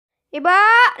Ibu,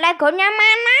 legonya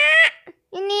mana?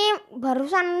 Ini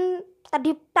barusan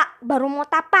tadi baru mau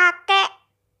tak pakai.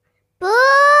 Bu,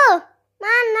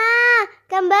 mana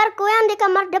gambarku yang di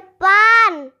kamar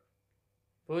depan?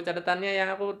 Bu, catatannya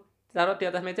yang aku taruh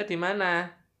di atas meja di mana?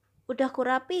 Udah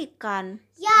kurapikan.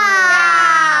 Ya.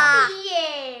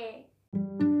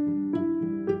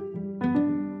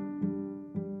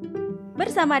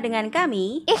 Bersama dengan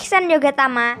kami, Ihsan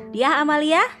Yogatama, Diah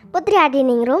Amalia, Putri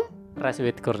Adiningrum,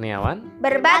 Raswid Kurniawan.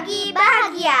 berbagi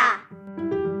bahagia.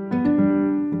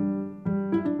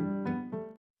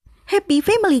 Happy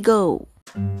Family Go.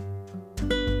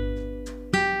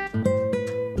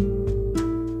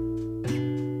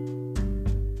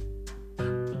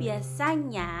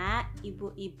 Biasanya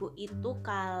ibu-ibu itu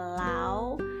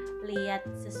kalau lihat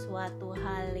sesuatu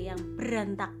hal yang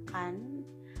berantakan,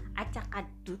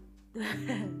 acak-adut,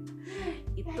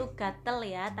 itu gatel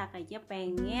ya, takanya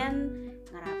pengen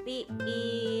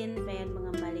ngerapiin, pengen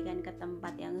mengembalikan ke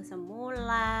tempat yang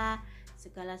semula,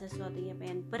 segala sesuatunya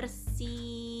pengen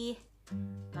bersih.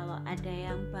 Kalau ada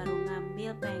yang baru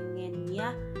ngambil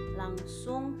pengennya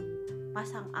langsung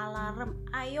pasang alarm,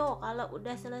 ayo kalau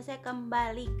udah selesai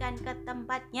kembalikan ke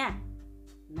tempatnya.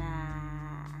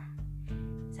 Nah,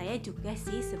 saya juga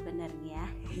sih sebenarnya.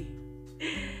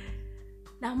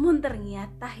 Namun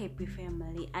ternyata Happy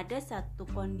Family ada satu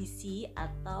kondisi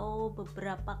atau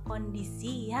beberapa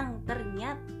kondisi yang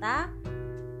ternyata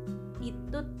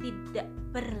itu tidak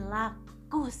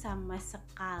berlaku sama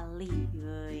sekali.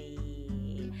 Yoi.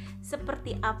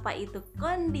 Seperti apa itu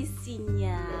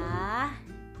kondisinya?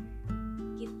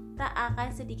 Kita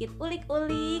akan sedikit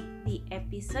ulik-ulik di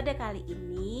episode kali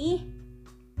ini.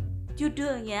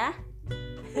 Judulnya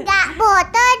nggak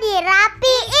butuh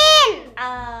dirapiin.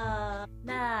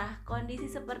 Nah, kondisi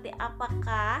seperti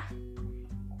apakah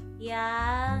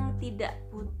yang tidak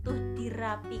butuh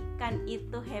dirapikan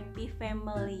itu Happy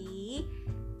Family?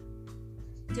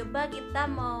 Coba kita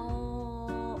mau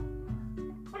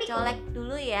colek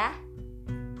dulu ya.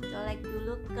 Colek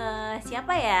dulu ke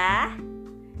siapa ya?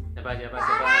 Siapa?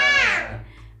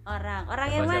 Orang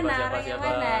yang mana?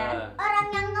 Orang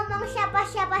yang ngomong siapa?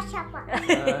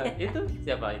 Itu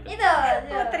siapa itu? Itu.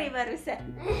 Putri barusan.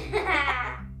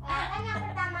 Kan yang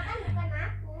pertama kan bukan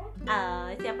aku.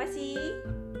 Siapa sih?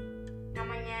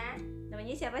 Namanya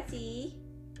Siapa sih?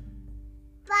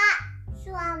 Pak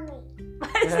suami.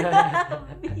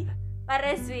 Pak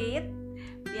Reswit.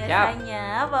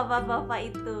 Biasanya bapak-bapak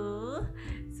itu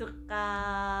suka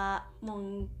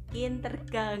mungkin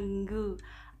terganggu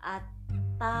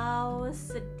atau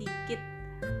sedikit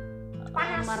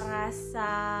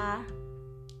merasa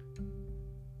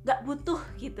gak butuh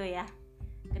gitu ya,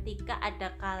 ketika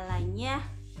ada kalanya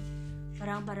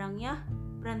barang-barangnya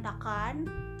berantakan.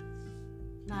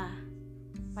 Nah,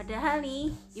 padahal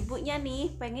nih ibunya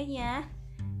nih pengennya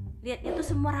lihatnya tuh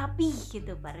semua rapi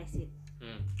gitu Pak Resit.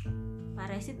 Pak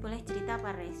Resit boleh cerita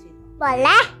Pak Resit?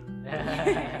 Boleh?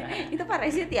 Itu Pak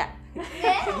Resit ya?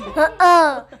 Heeh.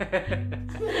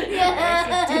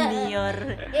 Junior.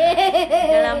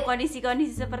 Dalam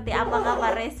kondisi-kondisi seperti apakah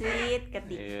Pak Resit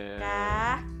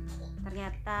ketika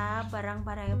ternyata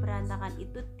barang-barang yang berantakan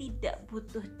itu tidak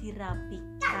butuh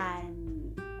dirapikan?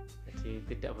 Jadi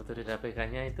tidak butuh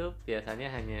dirapikannya itu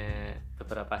biasanya hanya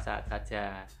beberapa saat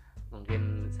saja,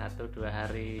 mungkin 1-2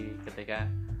 hari ketika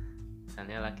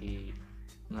misalnya lagi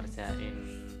ngerjain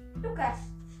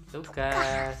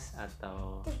tugas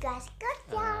atau Tugas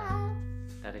kerja.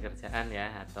 dari kerjaan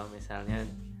ya, atau misalnya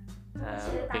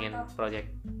pengen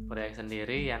proyek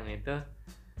sendiri yang itu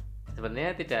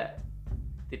sebenarnya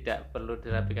tidak perlu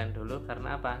dirapikan dulu.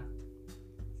 Karena apa?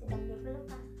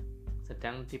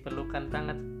 Sedang diperlukan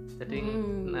banget. Jadi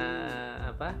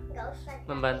Nggak usah.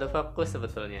 membantu fokus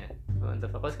sebetulnya, membantu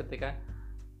fokus ketika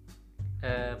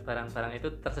barang-barang itu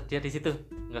tersedia di situ,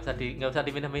 nggak usah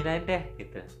dipindah-pindahin deh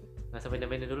gitu, nggak usah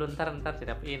pindah-pindah dulu, ntar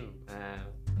dirapiin. Nah,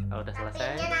 kalau udah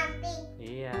selesai Nanti.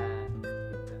 iya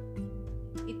gitu.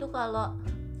 Itu kalau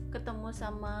ketemu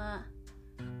sama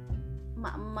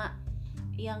emak-emak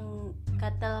yang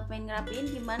gatel pengen ngerapiin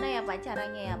gimana ya Pak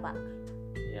caranya ya Pak?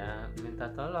 Ya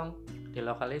minta tolong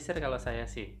dilokalisir kalau saya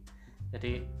sih.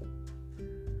 Jadi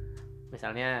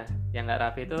misalnya yang nggak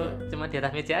rapi itu cuma di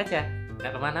atas meja aja,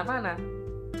 nggak kemana-mana.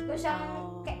 Gak usah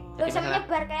Jadi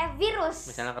menyebar kayak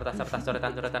virus. misalnya kertas-kertas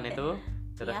coretan-coretan itu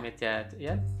di atas Ya. meja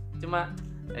ya, cuma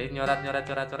nyorat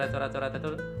itu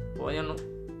pokoknya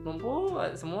numpuk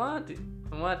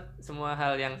semua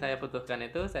hal yang saya butuhkan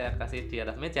itu saya kasih di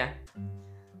atas meja.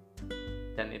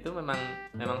 Dan itu memang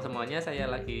semuanya saya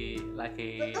lagi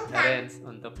arrange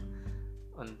untuk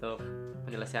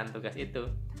penyelesaian tugas itu.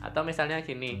 Atau misalnya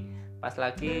gini, pas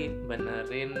lagi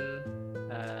benerin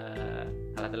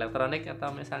alat elektronik atau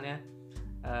misalnya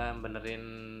benerin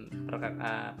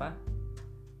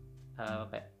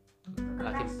kayak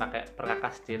lagi pakai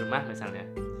perkakas di rumah misalnya,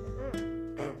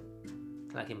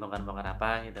 lagi bongkar-bongkar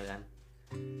apa gitu kan,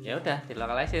 ya udah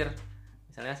dilokalisir.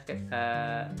 Misalnya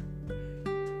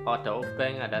ada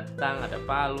obeng, ada tang, ada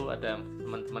palu, ada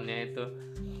teman-temannya itu,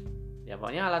 ya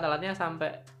pokoknya alat-alatnya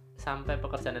sampai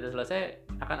pekerjaan itu selesai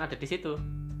akan ada di situ.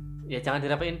 Ya jangan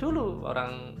dirapiin dulu,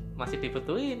 orang masih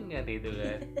dibutuhin kan gitu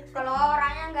kan. Kalau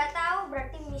orangnya nggak tahu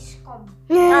berarti miskom.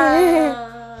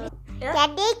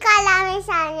 Jadi kalau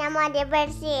misalnya mau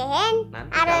dibersihin Nanti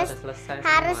harus kalau udah selesai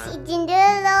harus semua. izin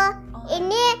dulu. Oh,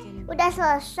 Ini izin. udah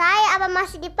selesai apa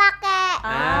masih dipakai?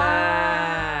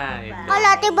 Itu.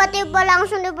 Kalau tiba-tiba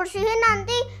langsung dibersihin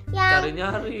nanti yang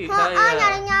Cari-nyari saya.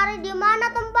 nyari-nyari di mana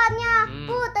tempatnya. Hmm.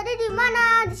 Bu, tadi di mana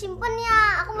disimpannya?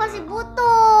 Aku masih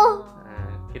butuh. Nah,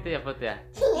 gitu ya Put ya.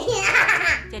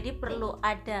 Jadi perlu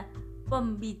ada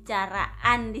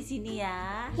pembicaraan di sini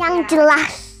ya. Yang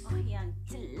jelas Oh, yang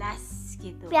jelas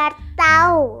gitu. biar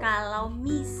tahu. Kalau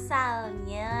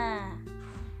misalnya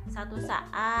satu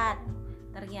saat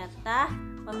ternyata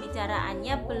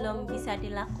pembicaraannya belum bisa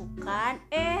dilakukan,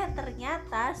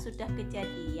 ternyata sudah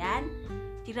kejadian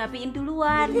dirapiin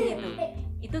duluan gitu.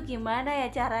 Itu gimana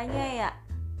ya caranya ya?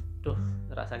 Duh,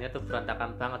 rasanya tuh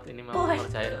berantakan banget, ini mau Wah.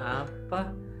 ngerjain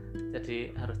apa,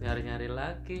 jadi harus nyari-nyari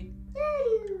lagi.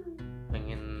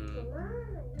 Pengen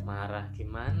marah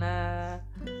gimana,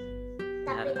 Tapi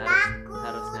harus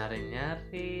takut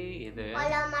nyari-nyari gitu ya.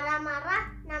 kalau marah-marah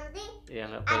nanti Ya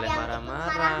nggak ada boleh yang ikut marah-marah.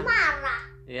 marah-marah.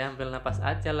 Ya ambil napas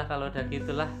aja lah kalau udah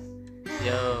gitulah.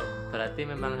 Yo, berarti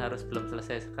memang harus belum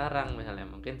selesai sekarang misalnya,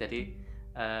 mungkin jadi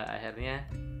akhirnya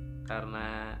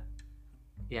karena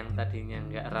yang tadinya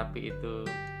nggak rapi itu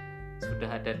sudah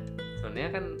ada. Sebenarnya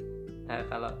kan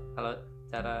kalau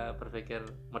cara berpikir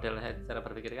cara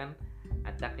berpikir kan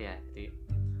acak ya. Jadi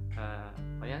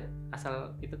pokoknya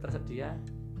asal itu tersedia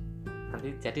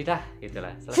nanti jadilah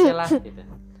gitulah, selesailah gitu.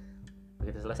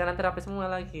 Begitu selesai nanti rapi semua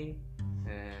lagi.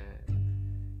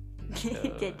 Gitu.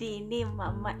 Jadi ini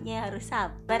mamanya harus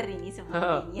sabar ini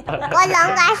sebenarnya. Kalau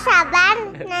nggak sabar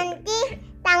nanti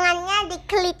tangannya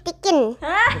dikelitikin.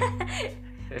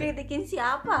 Kritikin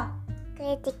siapa?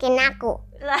 Kritikin aku.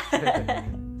 Lah,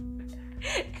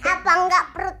 Apa enggak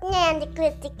perutnya yang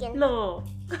dikelitikin? loh.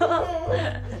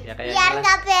 Ya kayak Biar inilah.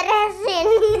 nggak beresin.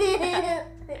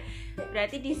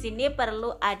 Berarti di sini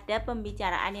perlu ada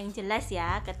pembicaraan yang jelas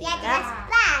ya Ya ketika jelas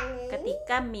banget.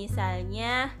 ketika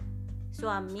misalnya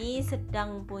suami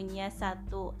sedang punya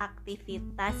satu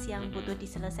aktivitas yang butuh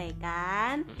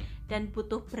diselesaikan dan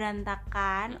butuh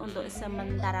berantakan untuk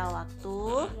sementara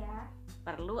waktu,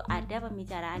 perlu ada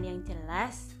pembicaraan yang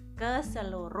jelas ke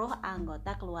seluruh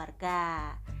anggota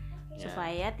keluarga Ya.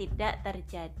 supaya tidak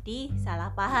terjadi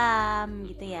salah paham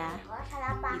gitu ya. Oh,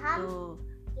 salah paham Gitu.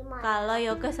 gimana? Kalau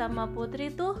Yoga sama Putri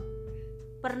tuh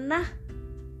pernah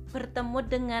bertemu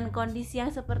dengan kondisi yang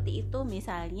seperti itu,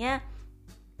 misalnya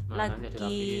Mainannya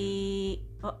dirapiin.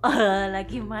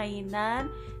 lagi mainan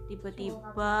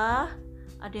tiba-tiba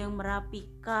ada yang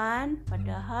merapikan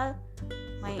padahal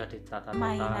Udah ditata-tata.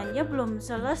 mainannya belum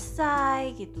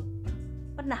selesai gitu.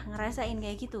 Pernah ngerasain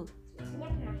kayak gitu?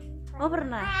 Oh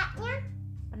pernah.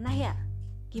 Pernah ya?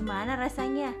 Gimana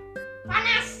rasanya?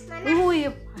 Panas. Wih,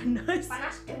 panas.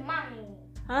 Panas demam ini.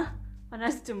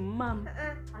 Panas demam.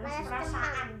 Panas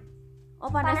perasaan. Oh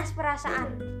panas. Panas perasaan.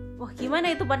 Wah, gimana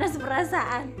itu panas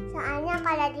perasaan? Soalnya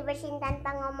kalau dibersihin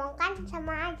tanpa ngomong kan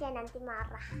sama aja nanti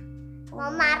marah. Mau Oh.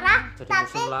 marah Jadi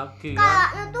tapi musuh lagi kan.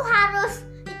 kayaknya tuh harus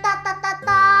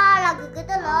ditata-tata lagi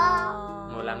gitu loh.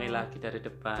 Ngulangi lagi dari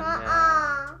depan ya.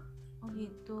 Heeh. Oh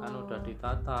gitu. Kan udah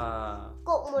ditata.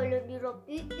 Kok malah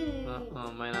dirapiin?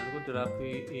 Mainanku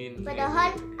dirapiin.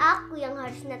 Padahal aku yang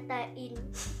harus netain.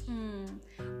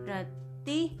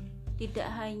 Berarti tidak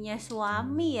hanya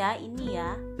suami ya ini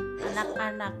ya,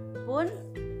 anak-anak pun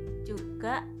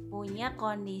juga punya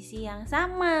kondisi yang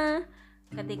sama.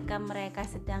 Ketika mereka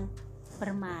sedang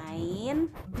bermain,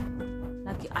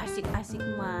 lagi asik-asik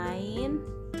main,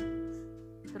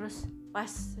 terus pas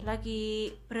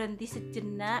lagi berhenti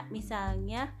sejenak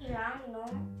misalnya, Hilang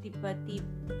dong.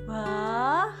 tiba-tiba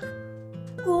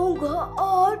Kok nggak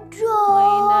ada?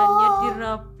 mainannya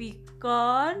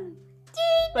dirapikan,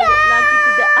 balik lagi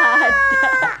tidak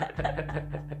ada.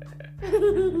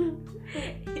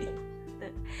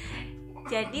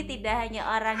 Jadi tidak hanya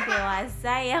orang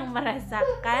dewasa yang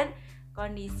merasakan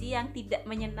kondisi yang tidak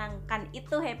menyenangkan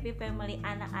itu, happy family,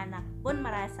 anak-anak pun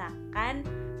merasakan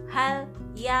hal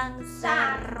yang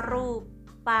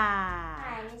serupa.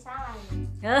 Nah ini salah ini.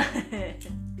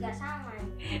 Gak sama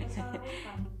ini. Ini salah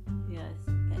lupa. Yes,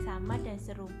 gak sama dan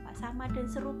serupa. Sama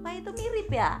dan serupa itu mirip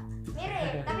ya?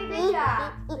 Mirip, tapi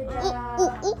beda.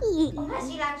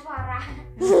 Penghasilan suara.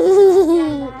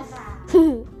 Penghasilan bahasa.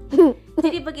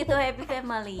 Jadi begitu Happy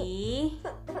Family,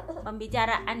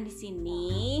 pembicaraan di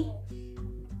sini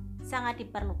sangat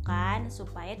diperlukan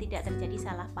supaya tidak terjadi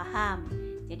salah paham.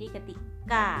 Jadi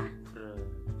ketika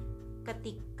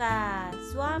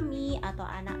suami atau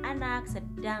anak-anak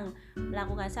sedang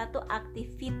melakukan satu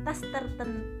aktivitas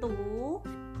tertentu,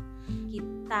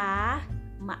 kita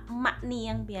emak-emak nih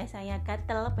yang biasanya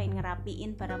gatel pengen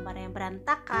ngerapiin barang-barang yang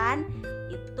berantakan,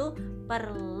 itu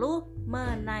perlu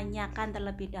menanyakan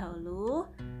terlebih dahulu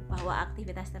bahwa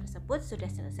aktivitas tersebut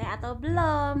sudah selesai atau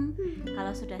belum.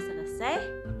 Kalau sudah selesai,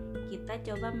 kita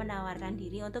coba menawarkan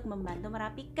diri untuk membantu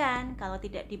merapikan. Kalau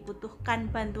tidak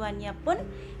dibutuhkan bantuannya pun,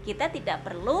 kita tidak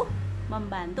perlu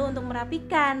membantu untuk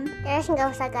merapikan. Terus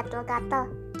nggak usah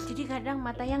gatel-gatel. Jadi kadang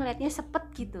matanya ngeliatnya sepet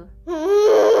gitu.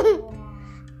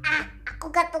 Aku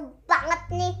gatel banget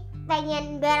nih,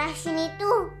 pengen beresin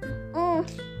itu.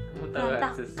 Kamu tahu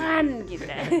akses. Berantakan gitu.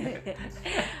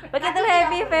 Begitu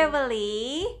Happy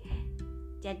Family.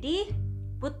 Jadi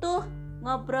butuh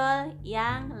ngobrol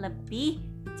yang lebih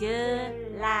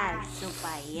jelas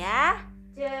supaya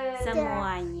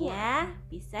semuanya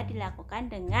bisa dilakukan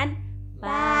dengan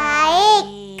baik.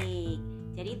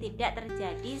 Jadi tidak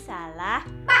terjadi salah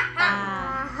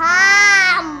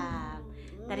paham.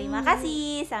 Terima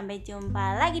kasih, sampai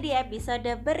jumpa lagi di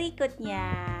episode berikutnya.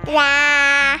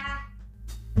 Ya.